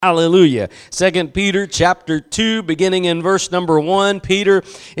Hallelujah. 2 Peter chapter 2, beginning in verse number 1, Peter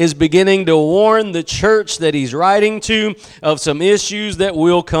is beginning to warn the church that he's writing to of some issues that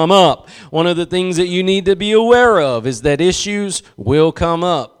will come up. One of the things that you need to be aware of is that issues will come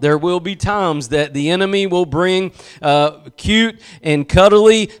up. There will be times that the enemy will bring cute and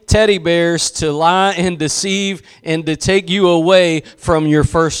cuddly teddy bears to lie and deceive and to take you away from your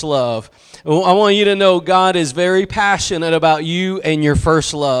first love. I want you to know God is very passionate about you and your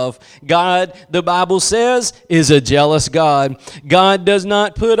first love. God, the Bible says, is a jealous God. God does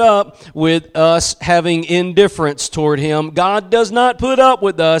not put up with us having indifference toward Him. God does not put up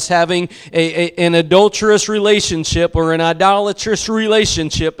with us having an adulterous relationship or an idolatrous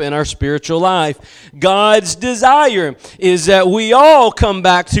relationship in our spiritual life. God's desire is that we all come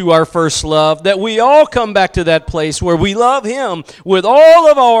back to our first love, that we all come back to that place where we love Him with all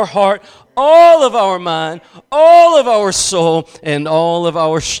of our heart, all of our mind, all of our soul, and all of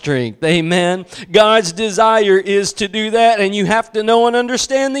our strength. Amen. God's desire is to do that, and you have to know and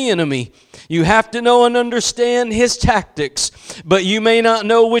understand the enemy. You have to know and understand his tactics, but you may not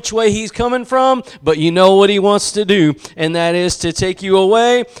know which way he's coming from, but you know what he wants to do, and that is to take you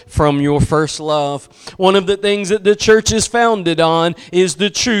away from your first love. One of the things that the church is founded on is the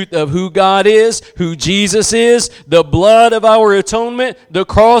truth of who God is, who Jesus is, the blood of our atonement, the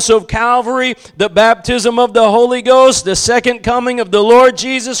cross of Calvary, the baptism of the Holy Ghost, the second coming of the Lord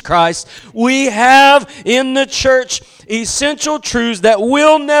Jesus Christ. We have in the church essential truths that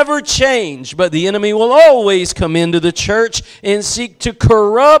will never change, but the enemy will always come into the church and seek to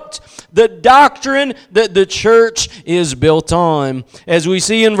corrupt the doctrine that the church is built on. As we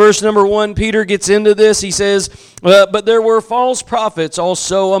see in verse number 1, Peter gets into this. He says, but there were false prophets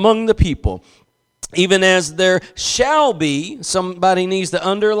also among the people, even as there shall be. Somebody needs to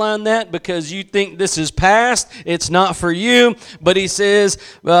underline that because you think this is past. It's not for you. But he says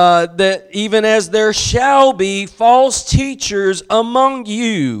that even as there shall be false teachers among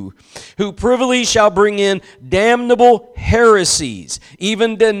you, who privily shall bring in damnable heresies,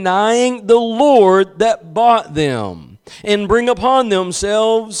 even denying the Lord that bought them, and bring upon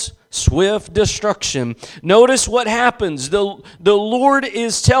themselves swift destruction. Notice what happens. The Lord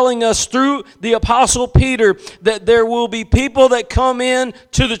is telling us through the Apostle Peter that there will be people that come in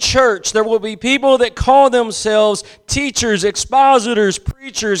to the church. There will be people that call themselves teachers, expositors,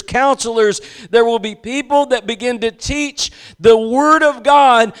 preachers, counselors. There will be people that begin to teach the Word of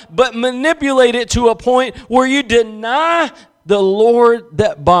God but manipulate it to a point where you deny the Lord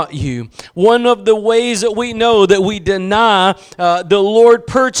that bought you. One of the ways that we know that we deny the Lord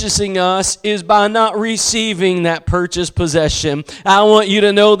purchasing us is by not receiving that purchased possession. I want you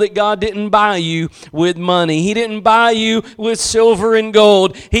to know that God didn't buy you with money. He didn't buy you with silver and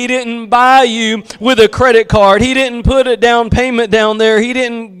gold. He didn't buy you with a credit card. He didn't put a down payment down there. He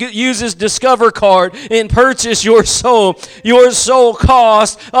didn't use his Discover card and purchase your soul. Your soul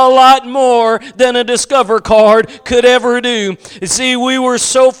cost a lot more than a Discover card could ever do. You see, we were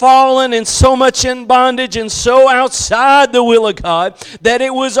so fallen and so much in bondage and so outside the will of God that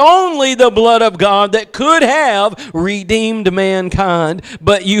it was only the blood of God that could have redeemed mankind.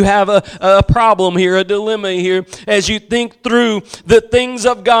 But you have a problem here, a dilemma here. As you think through the things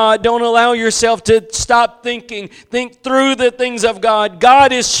of God, don't allow yourself to stop thinking. Think through the things of God.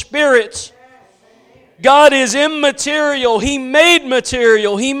 God is spirit. God is immaterial. He made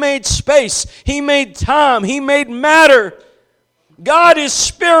material. He made space. He made time. He made matter. God is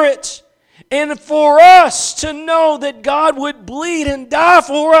spirit. And for us to know that God would bleed and die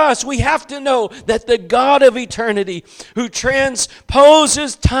for us, we have to know that the God of eternity, who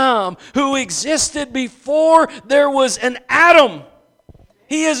transposes time, who existed before there was an atom,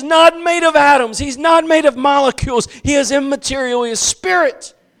 He is not made of atoms. He's not made of molecules. He is immaterial. He is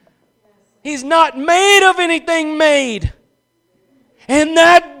spirit. He's not made of anything made. And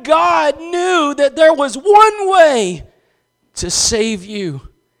that God knew that there was one way to save you.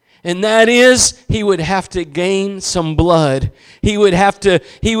 And that is, He would have to gain some blood. He would have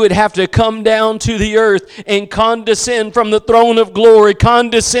to come down to the earth and condescend from the throne of glory,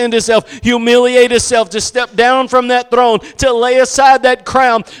 condescend Himself, humiliate Himself, to step down from that throne, to lay aside that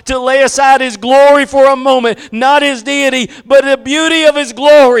crown, to lay aside His glory for a moment, not His deity, but the beauty of His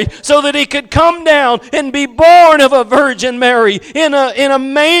glory, so that He could come down and be born of a Virgin Mary in a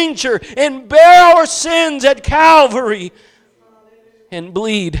manger and bear our sins at Calvary. And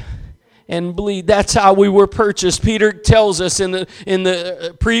bleed. That's how we were purchased. Peter tells us in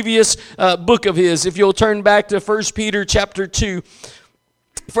the previous book of his. If you'll turn back to 1 Peter chapter 2.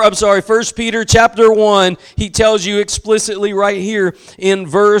 First Peter chapter 1, he tells you explicitly right here in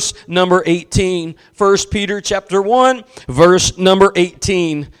verse number 18. First Peter chapter 1, verse number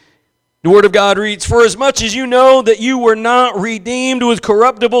 18. The Word of God reads, "For as much as you know that you were not redeemed with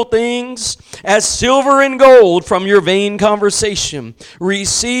corruptible things, as silver and gold from your vain conversation,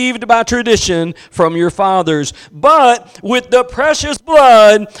 received by tradition from your fathers, but with the precious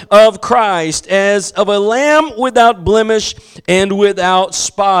blood of Christ, as of a lamb without blemish and without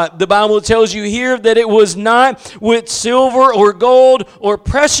spot." The Bible tells you here that it was not with silver or gold or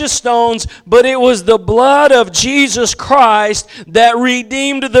precious stones, but it was the blood of Jesus Christ that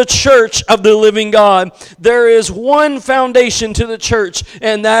redeemed the church of the living God. There is one foundation to the church,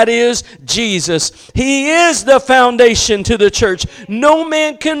 and that is Jesus. He is the foundation to the church. No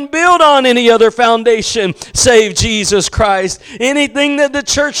man can build on any other foundation save Jesus Christ. Anything that the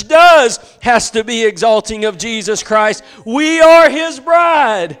church does has to be exalting of Jesus Christ. We are His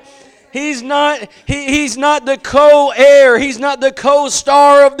bride. He's not the co-heir. He's not the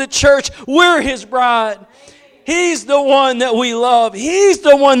co-star of the church. We're His bride. He's the one that we love. He's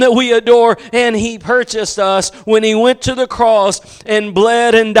the one that we adore. And He purchased us when He went to the cross and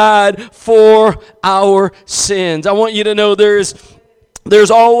bled and died for our sins. I want you to know there's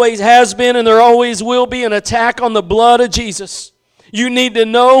always has been and there always will be an attack on the blood of Jesus. You need to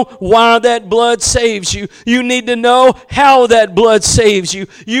know why that blood saves you. You need to know how that blood saves you.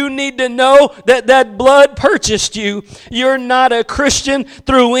 You need to know that that blood purchased you. You're not a Christian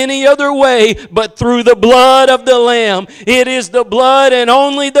through any other way but through the blood of the Lamb. It is the blood and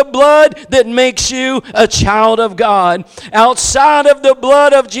only the blood that makes you a child of God. Outside of the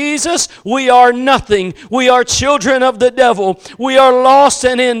blood of Jesus, we are nothing. We are children of the devil. We are lost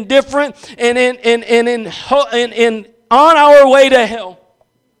and indifferent and on our way to hell.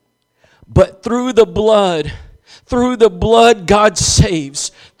 But through the blood, God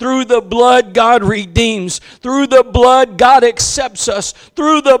saves. Through the blood, God redeems. Through the blood, God accepts us.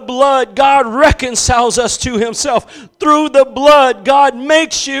 Through the blood, God reconciles us to Himself. Through the blood, God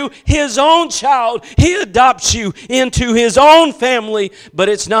makes you His own child. He adopts you into His own family. But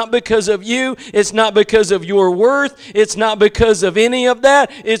it's not because of you. It's not because of your worth. It's not because of any of that.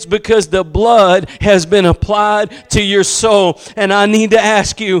 It's because the blood has been applied to your soul. And I need to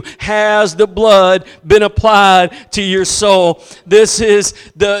ask you, has the blood been applied to your soul? This is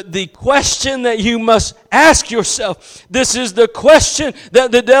the question that you must ask yourself. This is the question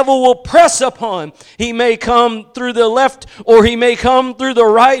that the devil will press upon. He may come through the left or he may come through the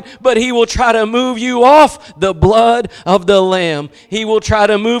right, but he will try to move you off the blood of the Lamb. He will try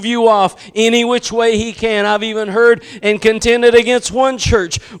to move you off any which way he can. I've even heard and contended against one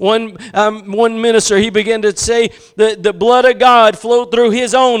church, one minister. He began to say that the blood of God flowed through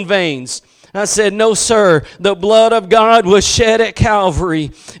his own veins. I said, no, sir. The blood of God was shed at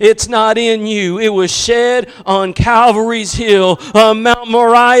Calvary. It's not in you. It was shed on Calvary's hill on Mount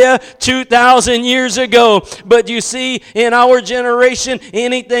Moriah 2,000 years ago. But you see, in our generation,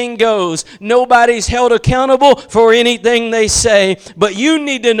 anything goes. Nobody's held accountable for anything they say. But you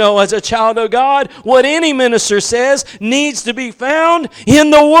need to know as a child of God, what any minister says needs to be found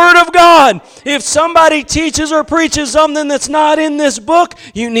in the Word of God. If somebody teaches or preaches something that's not in this book,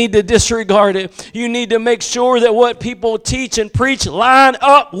 you need to disregard it. You need to make sure that what people teach and preach line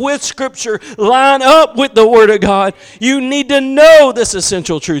up with Scripture, line up with the Word of God. You need to know this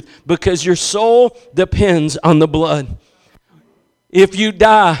essential truth because your soul depends on the blood. If you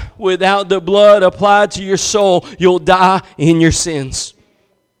die without the blood applied to your soul, you'll die in your sins.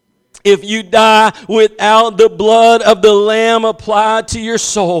 If you die without the blood of the Lamb applied to your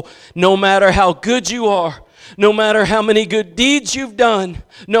soul, no matter how good you are, no matter how many good deeds you've done,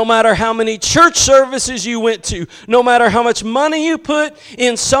 no matter how many church services you went to, no matter how much money you put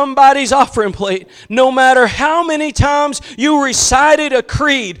in somebody's offering plate, no matter how many times you recited a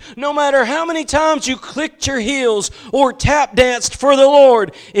creed, no matter how many times you clicked your heels or tap danced for the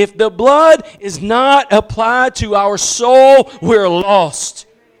Lord, if the blood is not applied to our soul, we're lost.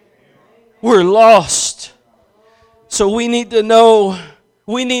 We're lost. So we need to know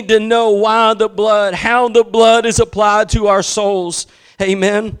why the blood, how the blood is applied to our souls.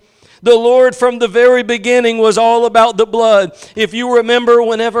 Amen. The Lord from the very beginning was all about the blood. If you remember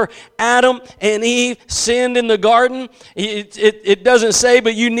whenever Adam and Eve sinned in the garden, it doesn't say,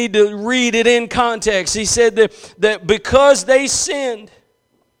 but you need to read it in context. He said that because they sinned,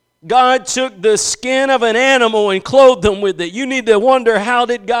 God took the skin of an animal and clothed them with it. You need to wonder, how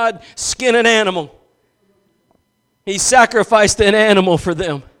did God skin an animal? He sacrificed an animal for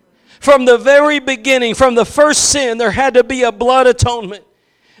them. From the very beginning, from the first sin, there had to be a blood atonement.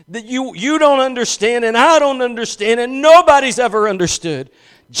 that you don't understand, and I don't understand, and nobody's ever understood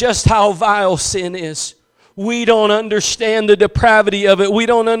just how vile sin is. We don't understand the depravity of it. We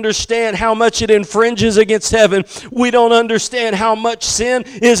don't understand how much it infringes against heaven. We don't understand how much sin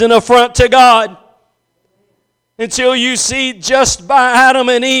is an affront to God. Until you see just by Adam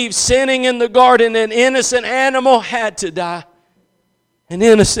and Eve sinning in the garden, an innocent animal had to die. An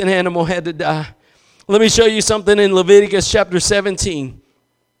innocent animal had to die. Let me show you something in Leviticus chapter 17.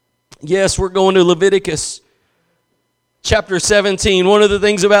 Yes, we're going to Leviticus chapter 17. One of the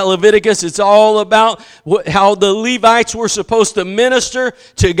things about Leviticus, it's all about how the Levites were supposed to minister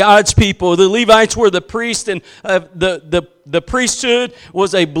to God's people. The Levites were the priests, and the priesthood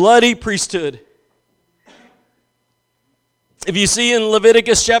was a bloody priesthood. If you see in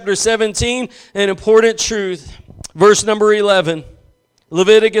Leviticus chapter 17, an important truth, verse number 11.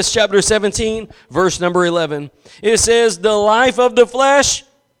 Leviticus chapter 17, verse number 11. It says, "The life of the flesh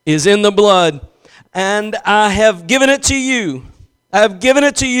is in the blood, and I have given it to you. I have given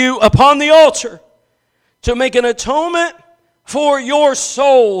it to you upon the altar to make an atonement for your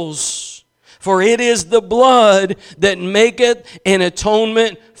souls. For it is the blood that maketh an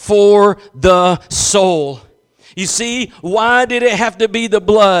atonement for the soul." You see, why did it have to be the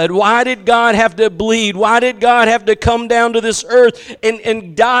blood? Why did God have to bleed? Why did God have to come down to this earth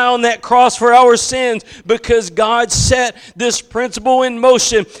and die on that cross for our sins? Because God set this principle in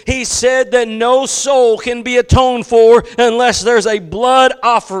motion. He said that no soul can be atoned for unless there's a blood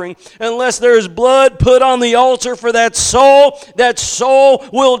offering. Unless there's blood put on the altar for that soul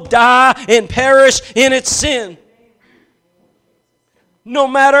will die and perish in its sin. No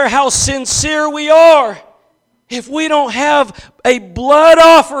matter how sincere we are, if we don't have a blood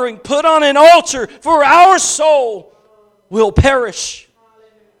offering put on an altar for our soul, we'll perish.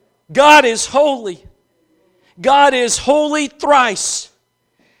 God is holy. God is holy thrice.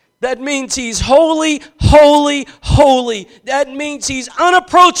 That means He's holy, holy, holy. That means He's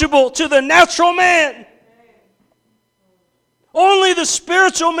unapproachable to the natural man. Only the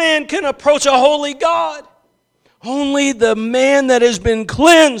spiritual man can approach a holy God. Only the man that has been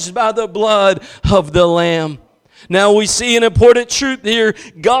cleansed by the blood of the Lamb. Now we see an important truth here.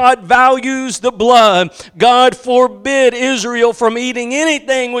 God values the blood. God forbid Israel from eating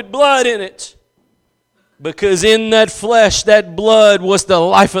anything with blood in it. Because in that flesh, that blood was the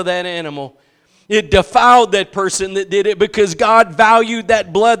life of that animal. It defiled that person that did it because God valued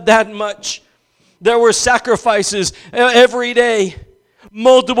that blood that much. There were sacrifices every day.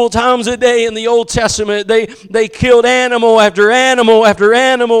 Multiple times a day in the Old Testament, they killed animal after animal after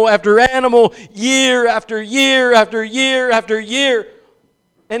animal after animal, year after year after year after year.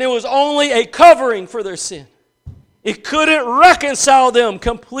 And it was only a covering for their sin. It couldn't reconcile them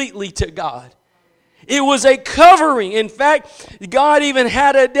completely to God. It was a covering. In fact, God even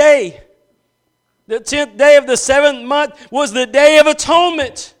had a day. The 10th day of the 7th month was the Day of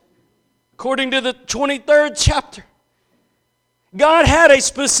Atonement, according to the 23rd chapter. God had a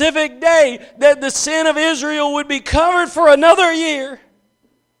specific day that the sin of Israel would be covered for another year.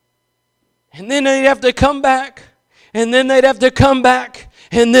 And then they'd have to come back. And then they'd have to come back.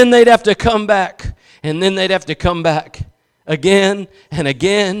 And then they'd have to come back. And then they'd have to come back again and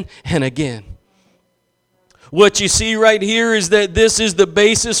again and again. What you see right here is that this is the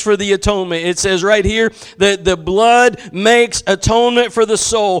basis for the atonement. It says right here that the blood makes atonement for the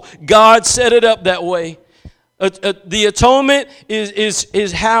soul. God set it up that way. The atonement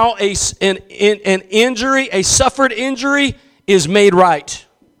is how an injury, a suffered injury, is made right.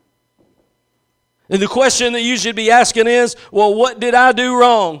 And the question that you should be asking is, well, what did I do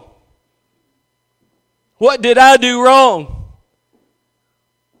wrong? What did I do wrong?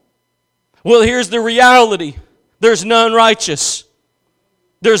 Well, here's the reality. There's none righteous.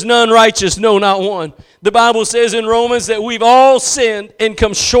 There's none righteous, no, not one. The Bible says in Romans that we've all sinned and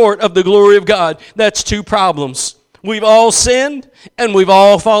come short of the glory of God. That's two problems. We've all sinned and we've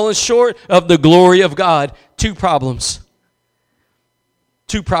all fallen short of the glory of God. Two problems.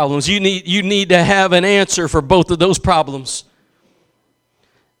 Two problems. You need to have an answer for both of those problems.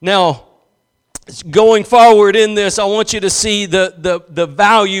 Now, going forward in this, I want you to see the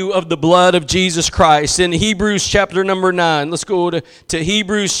value of the blood of Jesus Christ. In Hebrews chapter number 9, let's go to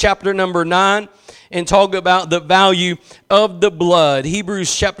Hebrews chapter number 9 and talk about the value of the blood.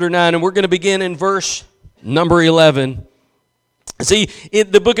 Hebrews chapter 9, and we're going to begin in verse number 11. See, in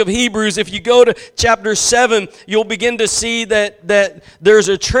the book of Hebrews, if you go to chapter 7, you'll begin to see that there's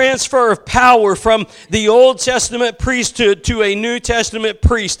a transfer of power from the Old Testament priesthood to a New Testament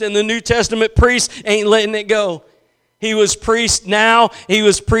priest, and the New Testament priest ain't letting it go. He was priest now, he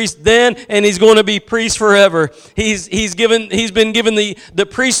was priest then, and he's going to be priest forever. He's been given the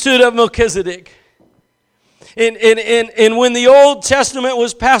priesthood of Melchizedek. And when the Old Testament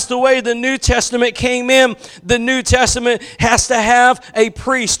was passed away, the New Testament came in. The New Testament has to have a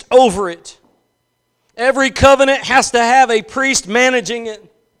priest over it. Every covenant has to have a priest managing it.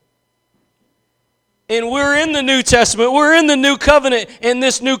 And we're in the New Testament. We're in the New Covenant. And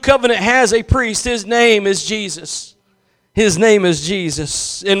this New Covenant has a priest. His name is Jesus. His name is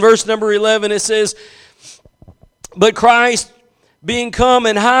Jesus. In verse number 11 it says, "But Christ, being come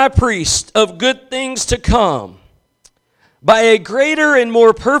an high priest of good things to come, by a greater and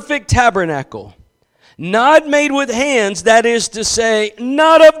more perfect tabernacle, not made with hands, that is to say,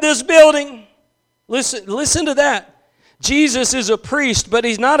 not of this building." Listen to that. Jesus is a priest, but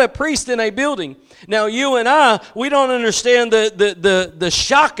he's not a priest in a building. Now, you and I, we don't understand the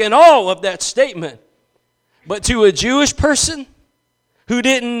shock and awe of that statement. But to a Jewish person who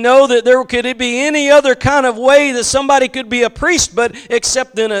didn't know that there could be any other kind of way that somebody could be a priest, but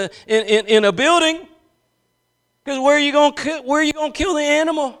except in a building, because where are you going to kill the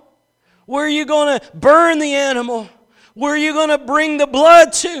animal? Where are you going to burn the animal? Where are you going to bring the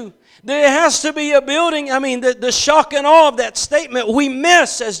blood to? There has to be a building. I mean, the shock and awe of that statement we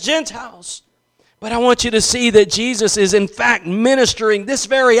miss as Gentiles. But I want you to see that Jesus is in fact ministering this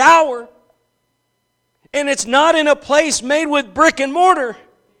very hour. And it's not in a place made with brick and mortar.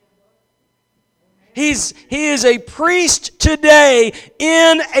 He is a priest today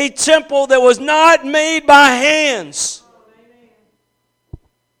in a temple that was not made by hands.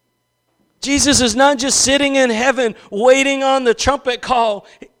 Jesus is not just sitting in heaven waiting on the trumpet call.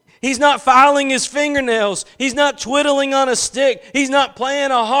 He's not filing his fingernails. He's not twiddling on a stick. He's not playing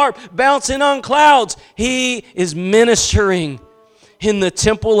a harp, bouncing on clouds. He is ministering in the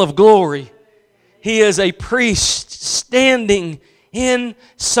temple of glory. He is a priest standing in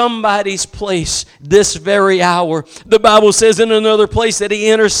somebody's place this very hour. The Bible says in another place that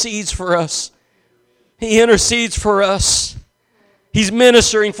he intercedes for us. He intercedes for us. He's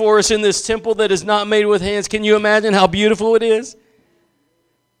ministering for us in this temple that is not made with hands. Can you imagine how beautiful it is?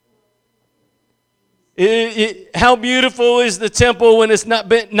 How beautiful is the temple when it's not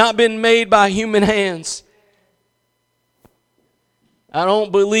been made by human hands? I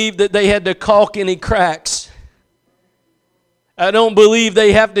don't believe that they had to caulk any cracks. I don't believe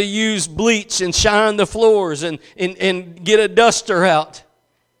they have to use bleach and shine the floors and get a duster out.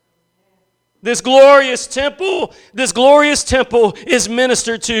 This glorious temple is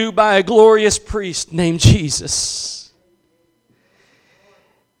ministered to by a glorious priest named Jesus.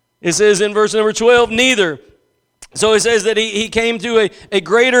 It says in verse number 12, neither. So it says that he came to a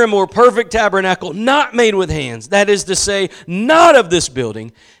greater and more perfect tabernacle, not made with hands. That is to say, not of this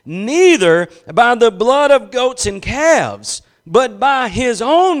building, neither by the blood of goats and calves, but by his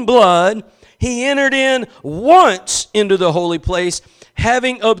own blood he entered in once into the holy place,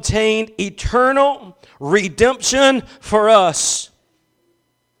 having obtained eternal redemption for us.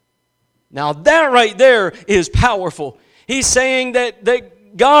 Now that right there is powerful. He's saying that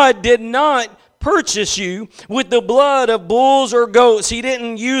God did not purchase you with the blood of bulls or goats. He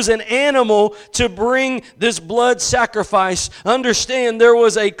didn't use an animal to bring this blood sacrifice. Understand, there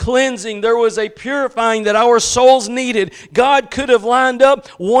was a cleansing, there was a purifying that our souls needed. God could have lined up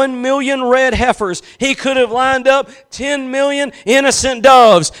 1 million red heifers. He could have lined up 10 million innocent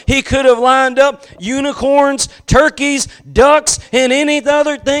doves. He could have lined up unicorns, turkeys, ducks, and any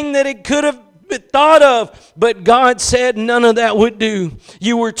other thing that it could have thought of, but God said none of that would do.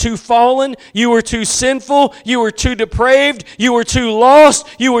 You were too fallen, you were too sinful, you were too depraved, you were too lost,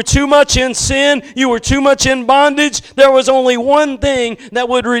 you were too much in sin, you were too much in bondage. There was only one thing that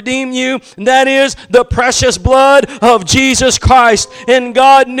would redeem you, and that is the precious blood of Jesus Christ. And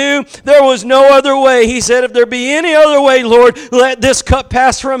God knew there was no other way. He said, if there be any other way, Lord, let this cup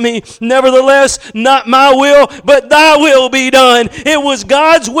pass from me. Nevertheless, not my will, but thy will be done. It was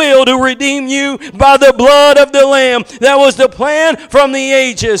God's will to redeem you by the blood of the Lamb. That was the plan from the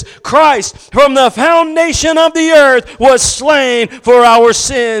ages. Christ, from the foundation of the earth, was slain for our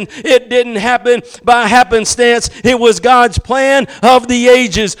sin. It didn't happen by happenstance. It was God's plan of the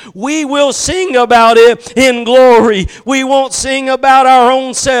ages. We will sing about it in glory. We won't sing about our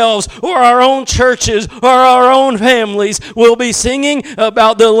own selves or our own churches or our own families. We'll be singing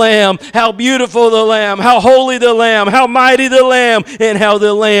about the Lamb. How beautiful the Lamb, how holy the Lamb, how mighty the Lamb, and how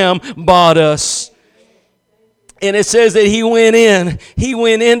the Lamb bought us. And it says that he went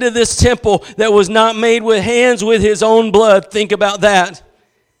into this temple that was not made with hands, with his own blood. Think about that.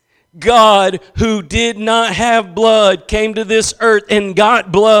 God, who did not have blood, came to this earth and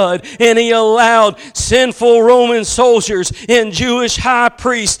got blood, and he allowed sinful Roman soldiers and Jewish high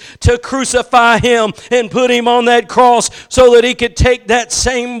priests to crucify him and put him on that cross so that he could take that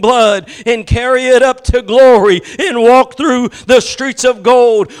same blood and carry it up to glory and walk through the streets of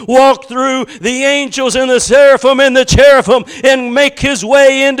gold, walk through the angels and the seraphim and the cherubim, and make his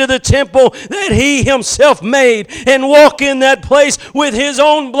way into the temple that he himself made, and walk in that place with his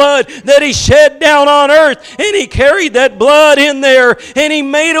own blood that he shed down on earth, and he carried that blood in there, and he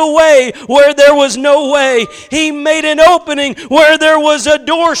made a way where there was no way. He made an opening where there was a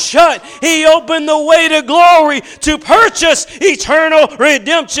door shut. He opened the way to glory to purchase eternal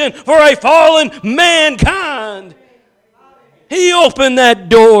redemption for a fallen mankind. He opened that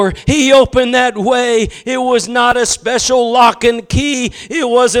door. He opened that way. It was not a special lock and key. It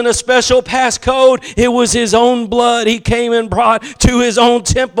wasn't a special passcode. It was his own blood he came and brought to his own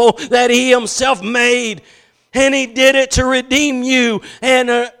temple that he himself made. And he did it to redeem you. And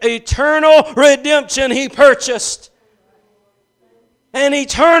an eternal redemption he purchased. An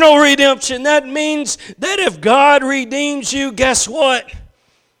eternal redemption. That means that if God redeems you, guess what?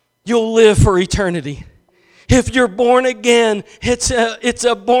 You'll live for eternity. If you're born again, it's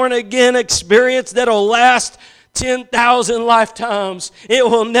a born again experience that'll last 10,000 lifetimes. It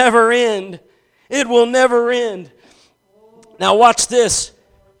will never end. It will never end. Now watch this.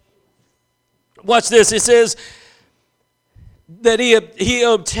 Watch this. It says that he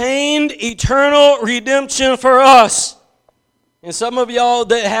obtained eternal redemption for us. And some of y'all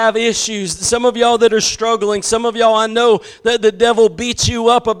that have issues, some of y'all that are struggling, some of y'all, I know that the devil beats you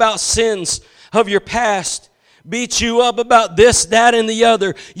up about sins of your past. Beat you up about this, that, and the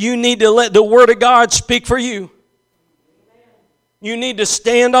other. You need to let the Word of God speak for you. You need to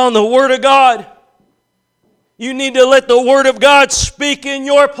stand on the Word of God. You need to let the Word of God speak in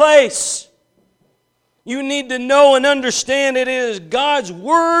your place. You need to know and understand it is God's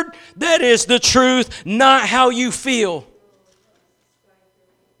Word that is the truth, not how you feel.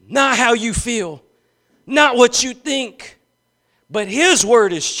 Not how you feel. Not what you think. But His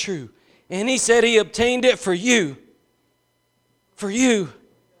Word is true. And he said he obtained it for you. For you.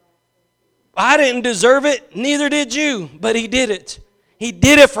 I didn't deserve it, neither did you, but he did it. He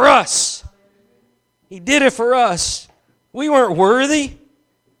did it for us. He did it for us. We weren't worthy.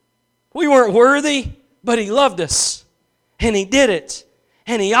 We weren't worthy, but he loved us. And he did it.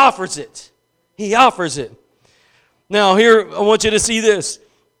 And he offers it. He offers it. Now here, I want you to see this.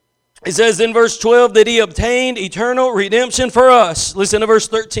 It says in verse 12 that he obtained eternal redemption for us. Listen to verse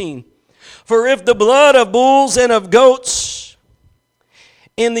 13. For if the blood of bulls and of goats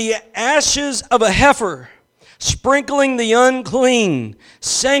and the ashes of a heifer, sprinkling the unclean,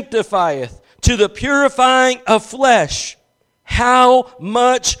 sanctifieth to the purifying of flesh, how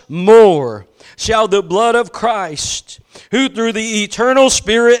much more shall the blood of Christ, who through the eternal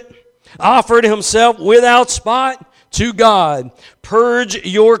Spirit offered himself without spot to God, purge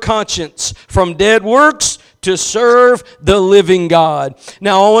your conscience from dead works to serve the living God.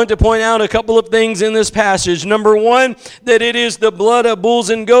 Now, I want to point out a couple of things in this passage. Number one, that it is the blood of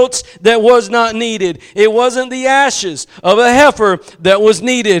bulls and goats that was not needed. It wasn't the ashes of a heifer that was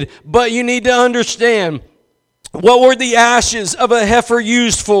needed. But you need to understand, what were the ashes of a heifer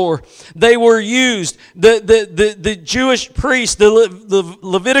used for? They were used, the Jewish priest, the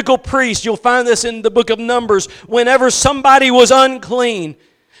Levitical priest, you'll find this in the book of Numbers, whenever somebody was unclean,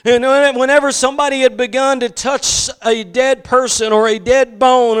 and whenever somebody had begun to touch a dead person or a dead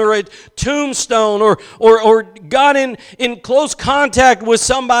bone or a tombstone or got in close contact with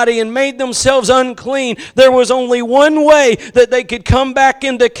somebody and made themselves unclean, there was only one way that they could come back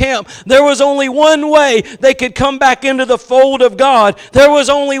into camp. There was only one way they could come back into the fold of God. There was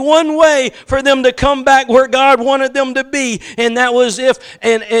only one way for them to come back where God wanted them to be, and that was if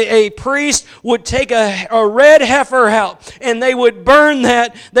a priest would take a red heifer out and they would burn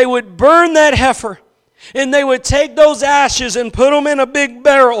that. They would burn that heifer, and they would take those ashes and put them in a big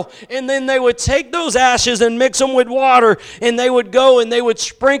barrel, and then they would take those ashes and mix them with water, and they would go and they would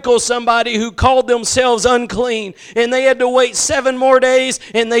sprinkle somebody who called themselves unclean, and they had to wait 7 more days,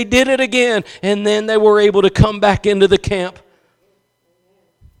 and they did it again, and then they were able to come back into the camp.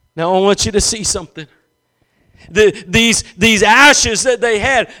 Now I want you to see something. These ashes that they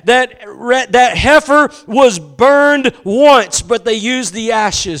had, that heifer was burned once, but they used the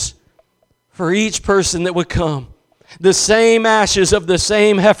ashes for each person that would come. The same ashes of the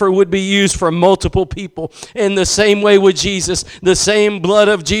same heifer would be used for multiple people. In the same way with Jesus, the same blood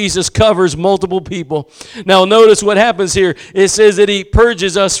of Jesus covers multiple people. Now notice what happens here. It says that he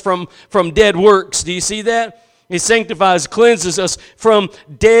purges us from dead works. Do you see that? It sanctifies, cleanses us from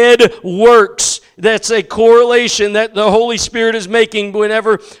dead works. That's a correlation that the Holy Spirit is making.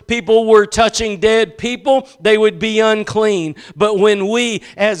 Whenever people were touching dead people, they would be unclean. But when we,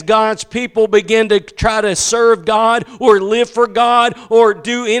 as God's people, begin to try to serve God or live for God or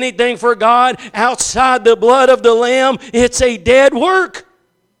do anything for God outside the blood of the Lamb, it's a dead work.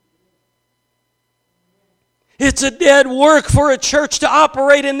 It's a dead work for a church to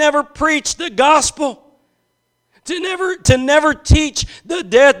operate and never preach the gospel. To never teach the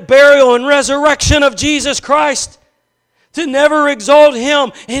death, burial, and resurrection of Jesus Christ. To never exalt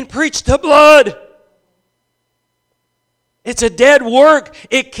Him and preach the blood. It's a dead work.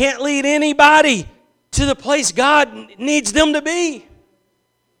 It can't lead anybody to the place God needs them to be.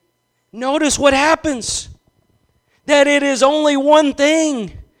 Notice what happens. That it is only one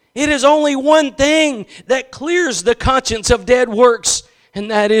thing. It is only one thing that clears the conscience of dead works,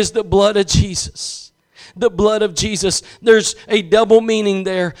 and that is the blood of Jesus. The blood of Jesus. There's a double meaning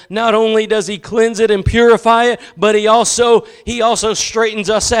there. Not only does He cleanse it and purify it, but He also straightens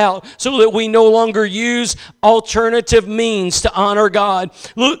us out so that we no longer use alternative means to honor God.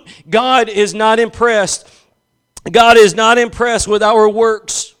 Look, God is not impressed. God is not impressed with our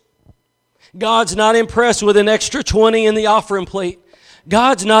works. God's not impressed with an extra 20 in the offering plate.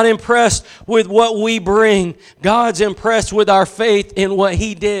 God's not impressed with what we bring. God's impressed with our faith in what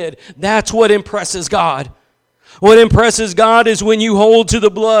He did. That's what impresses God. What impresses God is when you hold to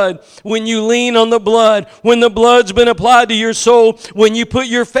the blood, when you lean on the blood, when the blood's been applied to your soul, when you put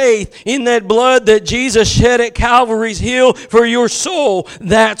your faith in that blood that Jesus shed at Calvary's hill for your soul.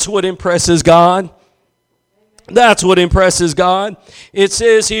 That's what impresses God. That's what impresses God. It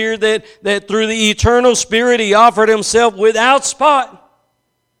says here that through the eternal Spirit He offered Himself without spot,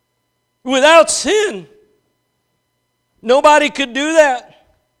 without sin. Nobody could do that.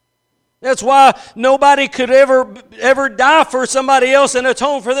 That's why nobody could ever die for somebody else and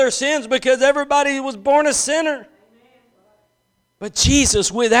atone for their sins, because everybody was born a sinner. But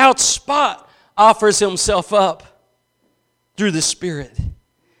Jesus, without spot, offers Himself up through the Spirit.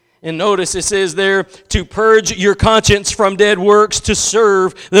 And notice it says there, to purge your conscience from dead works, to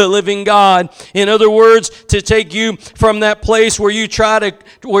serve the living God. In other words, to take you from that place where you try to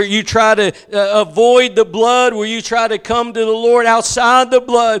avoid the blood, where you try to come to the Lord outside the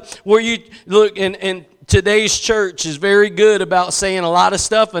blood, where you look and today's church is very good about saying a lot of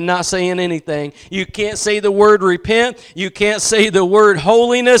stuff and not saying anything. You can't say the word repent. You can't say the word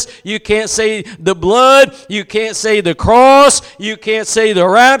holiness. You can't say the blood. You can't say the cross. You can't say the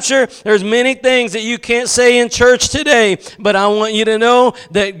rapture. There's many things that you can't say in church today. But I want you to know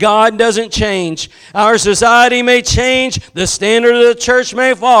that God doesn't change. Our society may change. The standard of the church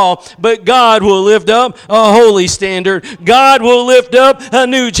may fall. But God will lift up a holy standard. God will lift up a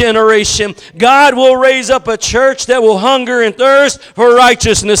new generation. God will raise up a church that will hunger and thirst for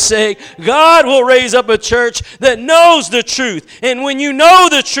righteousness' sake. God will raise up a church that knows the truth. And when you know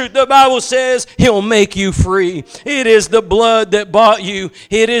the truth, the Bible says He'll make you free. It is the blood that bought you.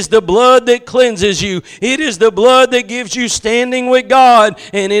 It is the blood that cleanses you. It is the blood that gives you standing with God.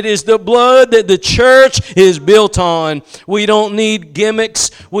 And it is the blood that the church is built on. We don't need gimmicks.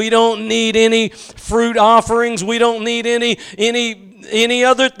 We don't need any fruit offerings. We don't need any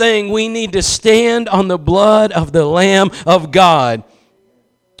other thing. We need to stand on the blood of the Lamb of God.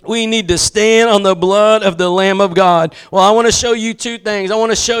 We need to stand on the blood of the Lamb of God. Well, I want to show you two things. I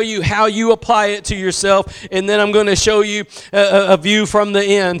want to show you how you apply it to yourself, and then I'm going to show you a view from the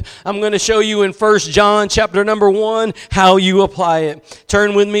end. I'm going to show you in 1 John chapter number 1 how you apply it.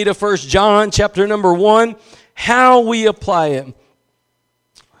 Turn with me to 1 John chapter number 1, how we apply it.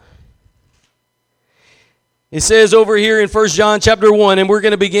 It says over here in 1 John chapter 1, and we're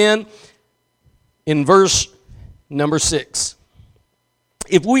going to begin in verse number 6.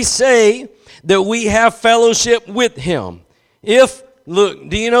 If we say that we have fellowship with Him, look,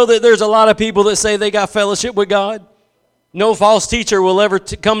 do you know that there's a lot of people that say they got fellowship with God? No false teacher will ever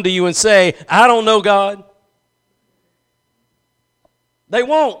come to you and say, I don't know God. They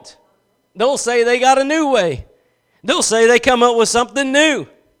won't. They'll say they got a new way. They'll say they come up with something new.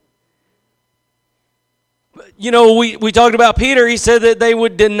 You know, we talked about Peter. He said that they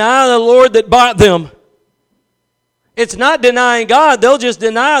would deny the Lord that bought them. It's not denying God. They'll just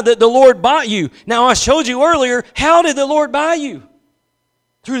deny that the Lord bought you. Now, I showed you earlier, how did the Lord buy you?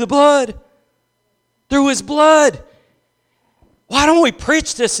 Through the blood. Through His blood. Why don't we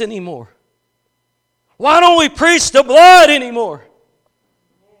preach this anymore? Why don't we preach the blood anymore?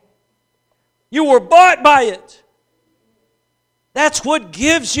 You were bought by it. That's what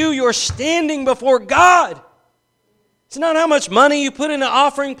gives you your standing before God. It's not how much money you put in an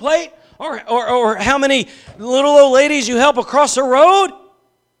offering plate or how many little old ladies you help across the road.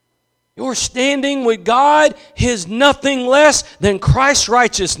 Your standing with God is nothing less than Christ's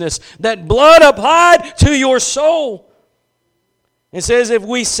righteousness, that blood applied to your soul. It says, if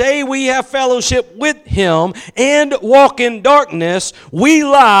we say we have fellowship with Him and walk in darkness, we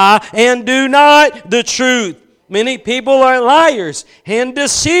lie and do not the truth. Many people are liars and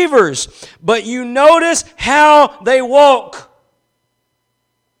deceivers, but you notice how they walk.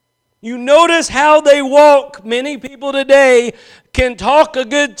 You notice how they walk. Many people today can talk a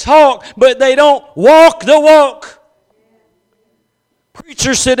good talk, but they don't walk the walk.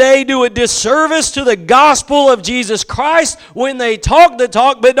 Preachers today do a disservice to the gospel of Jesus Christ when they talk the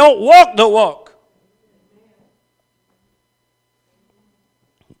talk, but don't walk the walk.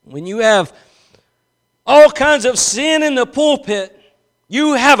 When you have all kinds of sin in the pulpit,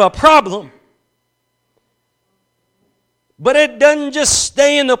 you have a problem. But it doesn't just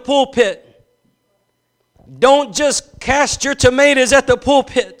stay in the pulpit. Don't just cast your tomatoes at the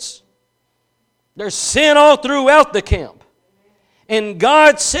pulpits. There's sin all throughout the camp. And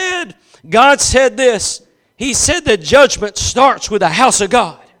God said this. He said that judgment starts with the house of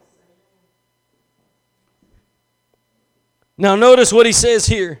God. Now notice what he says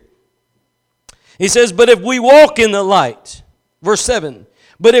here. He says, but if we walk in the light, verse 7,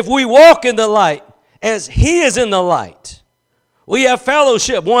 but if we walk in the light as He is in the light, we have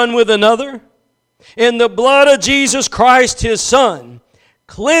fellowship one with another, and the blood of Jesus Christ, His Son,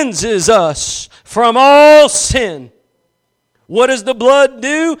 cleanses us from all sin. What does the blood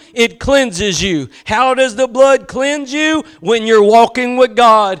do? It cleanses you. How does the blood cleanse you? When you're walking with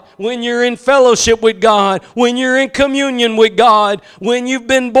God, when you're in fellowship with God, when you're in communion with God, when you've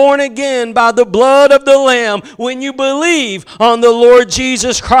been born again by the blood of the Lamb, when you believe on the Lord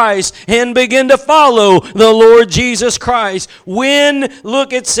Jesus Christ and begin to follow the Lord Jesus Christ.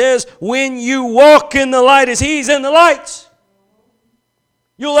 Look, it says, when you walk in the light as He's in the light,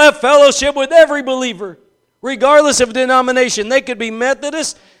 you'll have fellowship with every believer. Regardless of denomination. They could be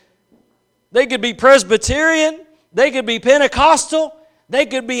Methodist, they could be Presbyterian, they could be Pentecostal, they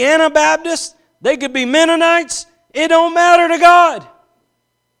could be Anabaptist, they could be Mennonites. It don't matter to God.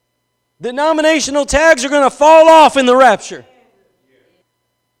 Denominational tags are going to fall off in the rapture.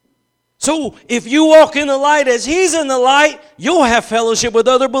 So if you walk in the light as He's in the light, you'll have fellowship with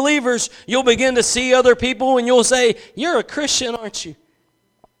other believers. You'll begin to see other people and you'll say, you're a Christian, aren't you?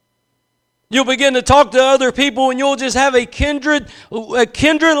 You'll begin to talk to other people and you'll just have a kindred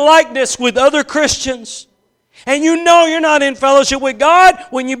likeness with other Christians. And you know you're not in fellowship with God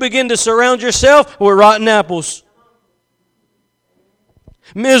when you begin to surround yourself with rotten apples.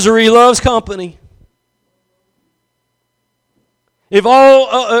 Misery loves company. If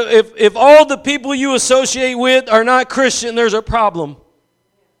all the people you associate with are not Christian, there's a problem.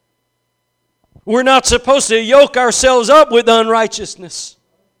 We're not supposed to yoke ourselves up with unrighteousness.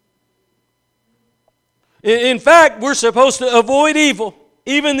 In fact, we're supposed to avoid evil,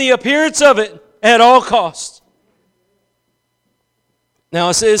 even the appearance of it, at all costs. Now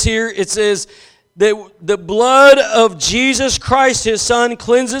it says that the blood of Jesus Christ, His Son,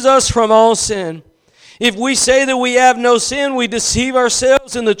 cleanses us from all sin. If we say that we have no sin, we deceive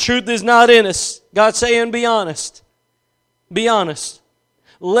ourselves and the truth is not in us. God's saying, be honest. Be honest.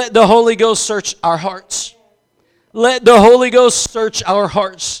 Let the Holy Ghost search our hearts. Let the Holy Ghost search our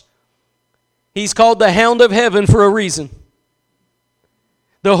hearts. He's called the Hound of Heaven for a reason.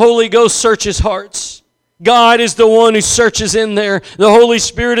 The Holy Ghost searches hearts. God is the one who searches in there. The Holy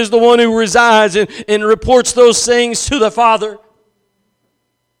Spirit is the one who resides and reports those things to the Father.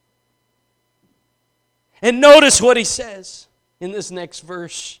 And notice what He says in this next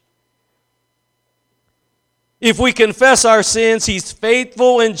verse. If we confess our sins, He's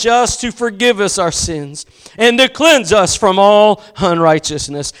faithful and just to forgive us our sins and to cleanse us from all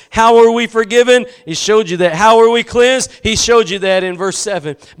unrighteousness. How are we forgiven? He showed you that. How are we cleansed? He showed you that in verse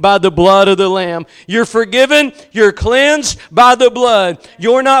 7. By the blood of the Lamb. You're forgiven. You're cleansed by the blood.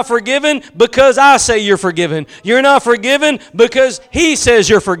 You're not forgiven because I say you're forgiven. You're not forgiven because he says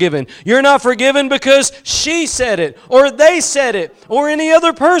you're forgiven. You're not forgiven because she said it or they said it or any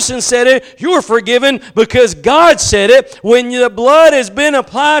other person said it. You're forgiven because God said it. When the blood has been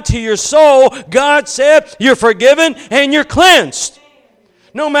applied to your soul, God said you're forgiven and you're cleansed.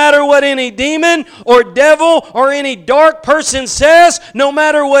 No matter what any demon or devil or any dark person says, no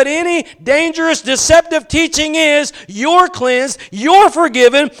matter what any dangerous, deceptive teaching is, you're cleansed, you're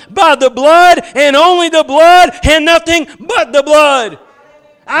forgiven by the blood and only the blood and nothing but the blood.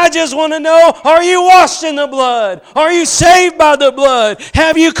 I just want to know, are you washed in the blood? Are you saved by the blood?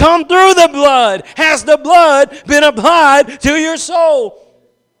 Have you come through the blood? Has the blood been applied to your soul?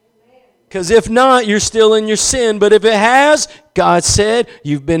 Because if not, you're still in your sin. But if it has, God said,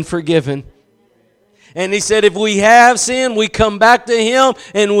 you've been forgiven. And He said if we have sin, we come back to Him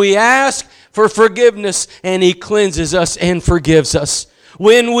and we ask for forgiveness, and He cleanses us and forgives us.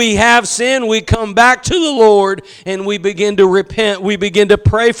 When we have sin, we come back to the Lord and we begin to repent. We begin to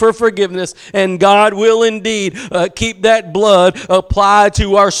pray for forgiveness, and God will indeed keep that blood applied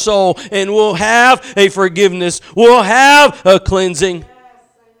to our soul, and we'll have a forgiveness. We'll have a cleansing.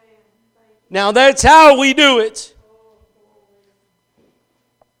 Now that's how we do it.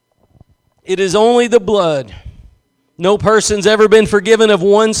 It is only the blood. No person's ever been forgiven of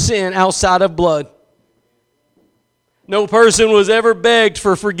one sin outside of blood. No person was ever begged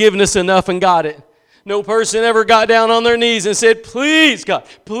for forgiveness enough and got it. No person ever got down on their knees and said, please, God,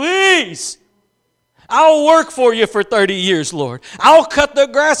 please, I'll work for you for 30 years, Lord. I'll cut the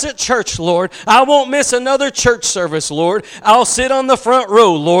grass at church, Lord. I won't miss another church service, Lord. I'll sit on the front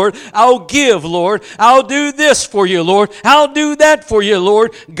row, Lord. I'll give, Lord. I'll do this for you, Lord. I'll do that for you,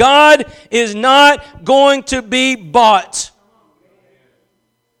 Lord. God is not going to be bought.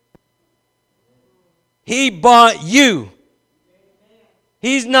 He bought you.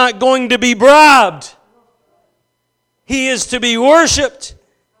 He's not going to be bribed. He is to be worshiped.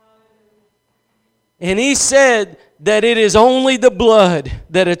 And He said that it is only the blood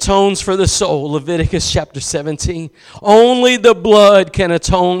that atones for the soul. Leviticus chapter 17. Only the blood can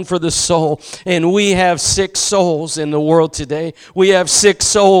atone for the soul. And we have sick souls in the world today. We have sick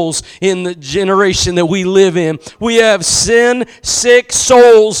souls in the generation that we live in. We have sin-sick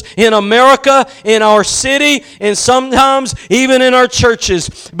souls in America, in our city, and sometimes even in our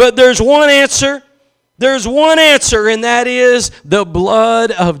churches. But there's one answer. There's one answer, and that is the blood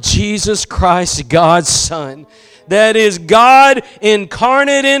of Jesus Christ, God's Son. That is God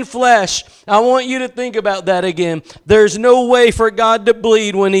incarnate in flesh. I want you to think about that again. There's no way for God to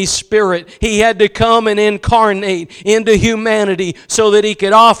bleed when He's Spirit. He had to come and incarnate into humanity so that He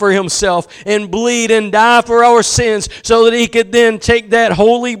could offer Himself and bleed and die for our sins, so that He could then take that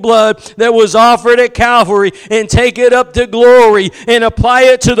holy blood that was offered at Calvary and take it up to glory and apply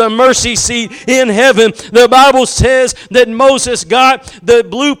it to the mercy seat in heaven. The Bible says that Moses got the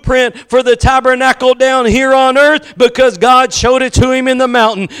blueprint for the tabernacle down here on earth because God showed it to him in the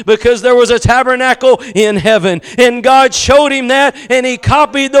mountain, because there was a tabernacle in heaven, and God showed him that, and he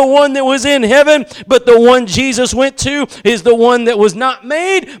copied the one that was in heaven. But the one Jesus went to is the one that was not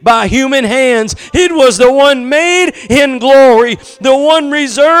made by human hands. It was the one made in glory, the one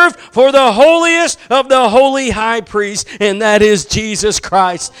reserved for the holiest of the holy high priest, and that is Jesus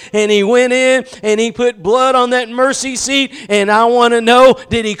Christ. And He went in and He put blood on that mercy seat, and I want to know,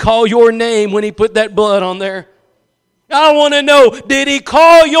 did He call your name when He put that blood on there? I want to know, did He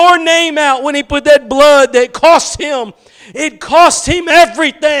call your name out when He put that blood that cost Him? It cost Him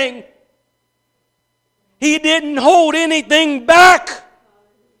everything. He didn't hold anything back.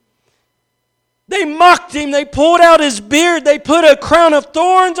 They mocked Him. They pulled out His beard. They put a crown of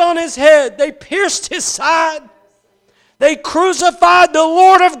thorns on His head. They pierced His side. They crucified the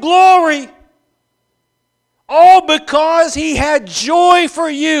Lord of glory. All because He had joy for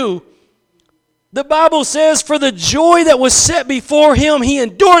you. The Bible says, for the joy that was set before Him, He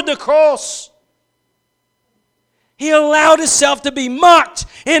endured the cross. He allowed Himself to be mocked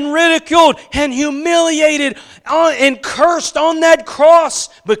and ridiculed and humiliated and cursed on that cross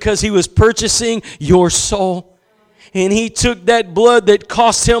because He was purchasing your soul. And He took that blood that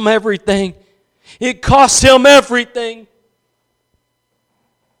cost Him everything. It cost Him everything.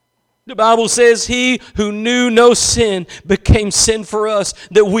 The Bible says He who knew no sin became sin for us,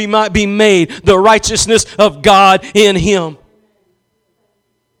 that we might be made the righteousness of God in Him.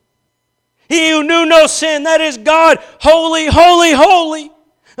 He who knew no sin, that is God, holy, holy, holy,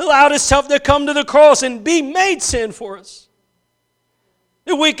 allowed Himself to come to the cross and be made sin for us,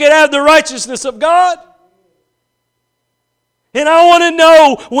 that we could have the righteousness of God. And I want to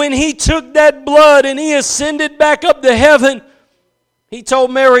know, when He took that blood and He ascended back up to heaven, He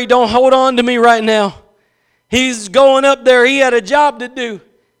told Mary, don't hold on to me right now. He's going up there. He had a job to do.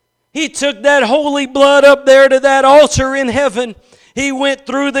 He took that holy blood up there to that altar in heaven. He went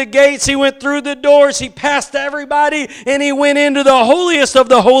through the gates. He went through the doors. He passed everybody, and He went into the holiest of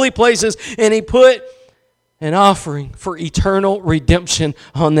the holy places, and He put an offering for eternal redemption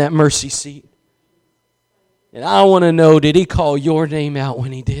on that mercy seat. And I want to know, did He call your name out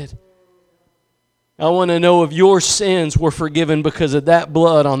when He did? I want to know if your sins were forgiven because of that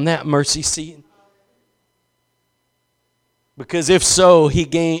blood on that mercy seat. Because if so,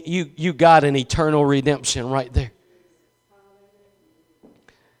 you got an eternal redemption right there.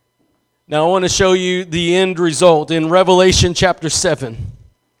 Now I want to show you the end result in Revelation chapter 7.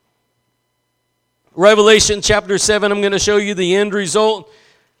 Revelation chapter 7, I'm going to show you the end result.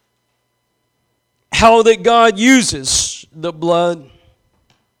 How that God uses the blood.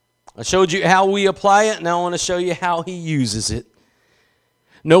 I showed you how we apply it. Now I want to show you how He uses it.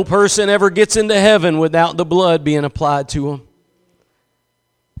 No person ever gets into heaven without the blood being applied to them.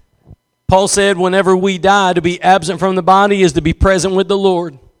 Paul said whenever we die, to be absent from the body is to be present with the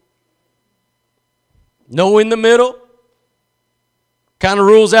Lord. No in the middle. Kind of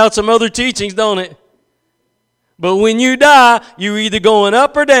rules out some other teachings, don't it? But when you die, you're either going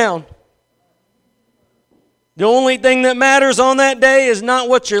up or down. The only thing that matters on that day is not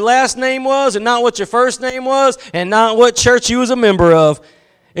what your last name was and not what your first name was and not what church you was a member of.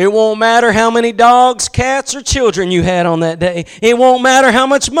 It won't matter how many dogs, cats, or children you had on that day. It won't matter how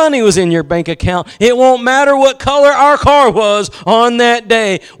much money was in your bank account. It won't matter what color our car was on that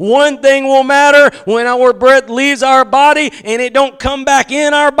day. One thing will matter: when our breath leaves our body and it don't come back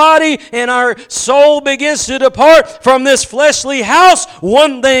in our body and our soul begins to depart from this fleshly house,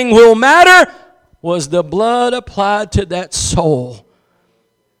 one thing will matter: was the blood applied to that soul.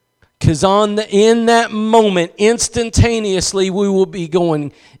 Because in that moment, instantaneously, we will be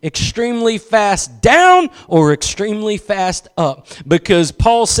going extremely fast down or extremely fast up. Because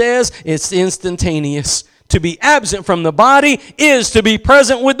Paul says it's instantaneous. To be absent from the body is to be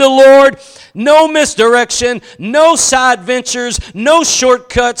present with the Lord. No misdirection, no side ventures, no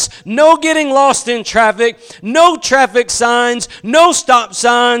shortcuts, no getting lost in traffic, no traffic signs, no stop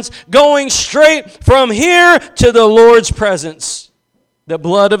signs, going straight from here to the Lord's presence. The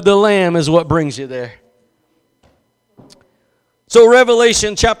blood of the Lamb is what brings you there. So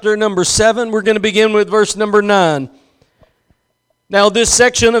Revelation chapter number 7, we're going to begin with verse number 9. Now this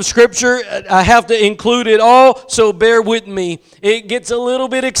section of Scripture, I have to include it all, so bear with me. It gets a little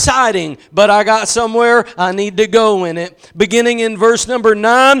bit exciting, but I got somewhere I need to go in it. Beginning in verse number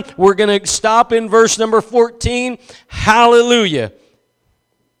 9, we're going to stop in verse number 14. Hallelujah.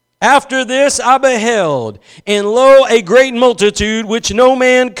 After this I beheld, and lo, a great multitude which no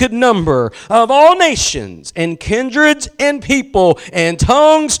man could number, of all nations and kindreds and people and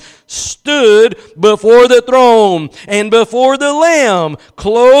tongues, stood before the throne and before the Lamb,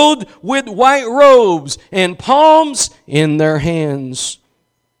 clothed with white robes and palms in their hands.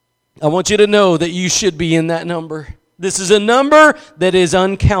 I want you to know that you should be in that number. This is a number that is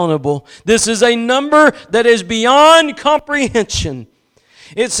uncountable. This is a number that is beyond comprehension.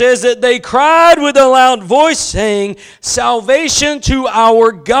 It says that they cried with a loud voice, saying, Salvation to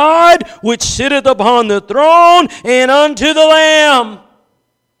our God, which sitteth upon the throne, and unto the Lamb.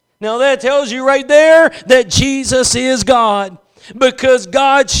 Now that tells you right there that Jesus is God, because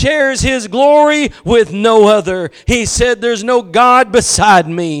God shares His glory with no other. He said, there's no God beside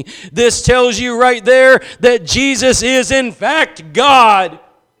me. This tells you right there that Jesus is in fact God.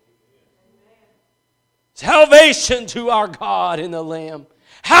 Salvation to our God in the Lamb.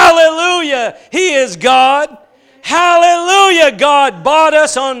 Hallelujah, He is God. Hallelujah, God bought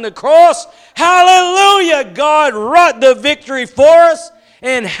us on the cross. Hallelujah, God wrought the victory for us.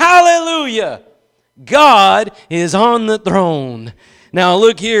 And hallelujah, God is on the throne. Now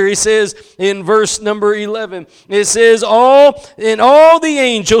look here, he says in verse number 11, it says, all the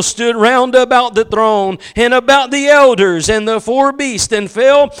angels stood round about the throne and about the elders and the four beasts, and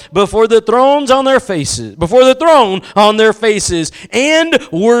fell before the throne on their faces, and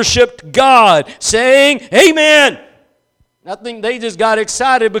worshiped God, saying, Amen. I think they just got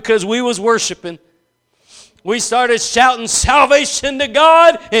excited because we was worshiping. We started shouting salvation to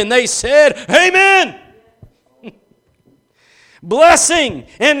God, and they said, Amen. Blessing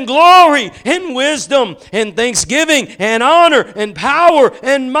and glory and wisdom and thanksgiving and honor and power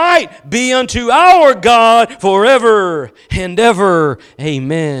and might be unto our God forever and ever.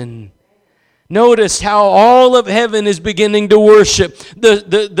 Amen. Notice how all of heaven is beginning to worship.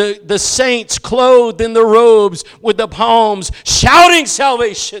 The saints clothed in the robes with the palms, shouting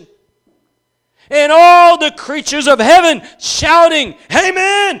salvation. And all the creatures of heaven shouting,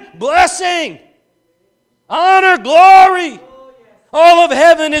 Amen, blessing, honor, glory. All of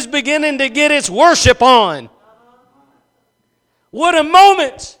heaven is beginning to get its worship on. What a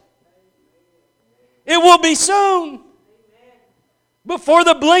moment. It will be soon. Before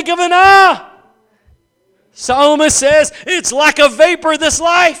the blink of an eye. Solomon says, it's like a vapor, this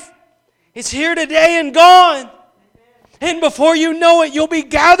life. It's here today and gone. And before you know it, you'll be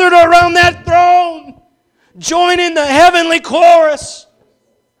gathered around that throne, joining the heavenly chorus.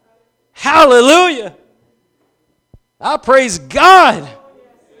 Hallelujah. I praise God.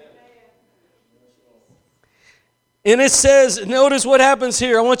 And it says, notice what happens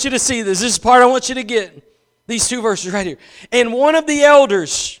here. I want you to see this. This is the part I want you to get. These two verses right here. And one of the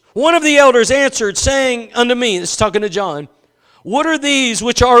elders One of the elders answered, saying unto me, it's talking to John, what are these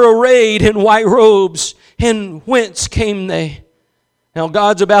which are arrayed in white robes, and whence came they? Now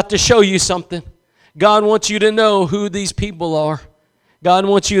God's about to show you something. God wants you to know who these people are. God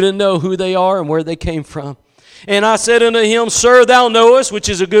wants you to know who they are and where they came from. And I said unto him, Sir, thou knowest, which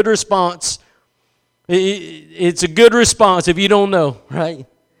is a good response. It's a good response if you don't know, right?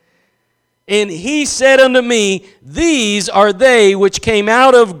 And he said unto me, These are they which came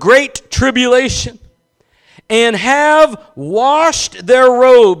out of great tribulation, and have washed their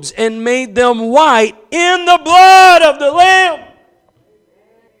robes and made them white in the blood of the Lamb.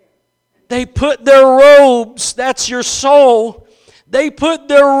 They put their robes, that's your soul, they put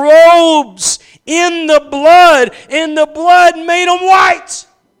their robes in the blood, and the blood made them white.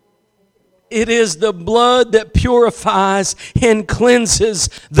 It is the blood that purifies and cleanses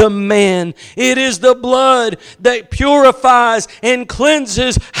the man. It is the blood that purifies and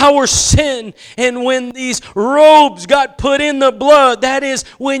cleanses our sin. And when these robes got put in the blood, that is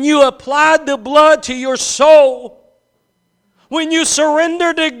when you applied the blood to your soul. When you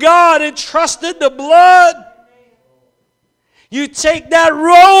surrendered to God and trusted the blood. You take that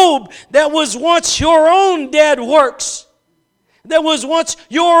robe that was once your own dead works, that was once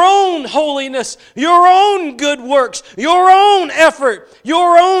your own holiness, your own good works, your own effort,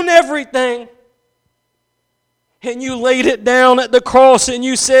 your own everything. And you laid it down at the cross and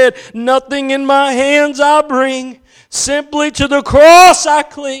you said, nothing in my hands I bring, simply to the cross I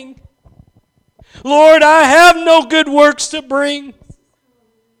cling. Lord, I have no good works to bring.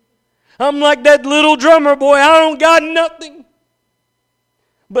 I'm like that little drummer boy, I don't got nothing.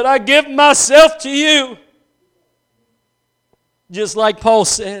 But I give myself to you. Just like Paul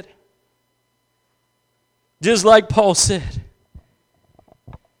said. Just like Paul said.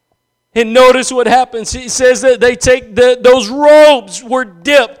 And notice what happens. He says that they take those robes were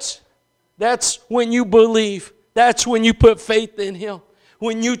dipped. That's when you believe. That's when you put faith in Him.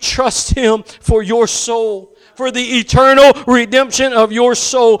 When you trust Him for your soul. For the eternal redemption of your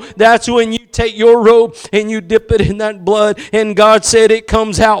soul. That's when you take your robe and you dip it in that blood. And God said it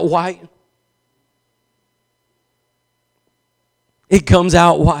comes out white. It comes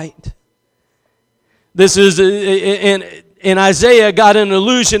out white. This is, and Isaiah got an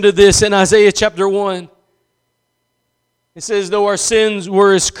allusion to this in Isaiah chapter 1. It says, though our sins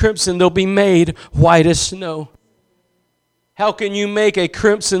were as crimson, they'll be made white as snow. How can you make a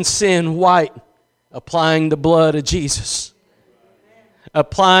crimson sin white? Applying the blood of Jesus.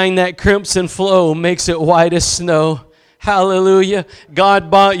 Applying that crimson flow makes it white as snow. Hallelujah.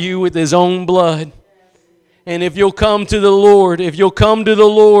 God bought you with His own blood. And if you'll come to the Lord,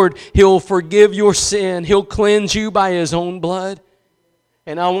 He'll forgive your sin. He'll cleanse you by His own blood.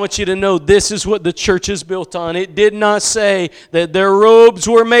 And I want you to know this is what the church is built on. It did not say that their robes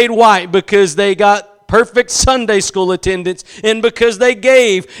were made white because they got perfect Sunday school attendance, and because they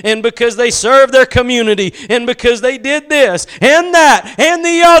gave, and because they served their community, and because they did this, and that, and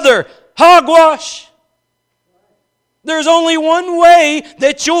the other. Hogwash. There's only one way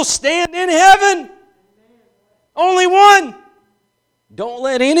that you'll stand in heaven. Only one. Don't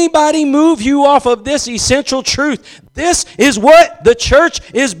let anybody move you off of this essential truth. This is what the church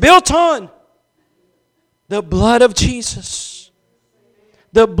is built on. The blood of Jesus.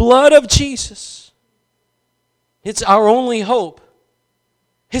 The blood of Jesus. It's our only hope.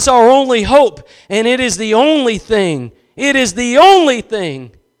 It's our only hope. And it is the only thing. It is the only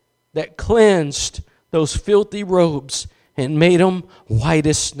thing that cleansed those filthy robes and made them white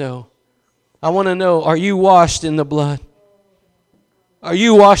as snow. I want to know, are you washed in the blood? Are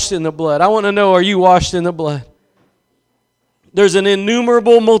you washed in the blood? I want to know, are you washed in the blood? There's an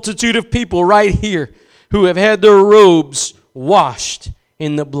innumerable multitude of people right here who have had their robes washed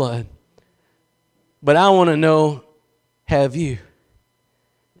in the blood. But I want to know, have you?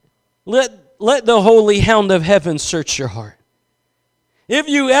 Let the holy hound of heaven search your heart. If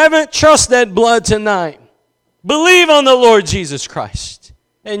you haven't trusted that blood tonight, believe on the Lord Jesus Christ,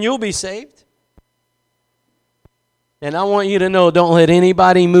 and you'll be saved. And I want you to know, don't let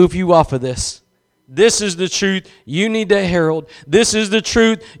anybody move you off of this. This is the truth you need to herald. This is the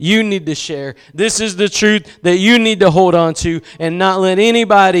truth you need to share. This is the truth that you need to hold on to, and not let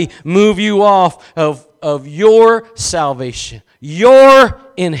anybody move you off of your salvation, your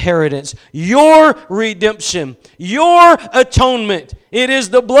inheritance, your redemption, your atonement. It is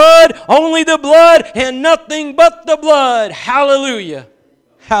the blood, only the blood, and nothing but the blood. Hallelujah.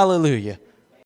 Hallelujah.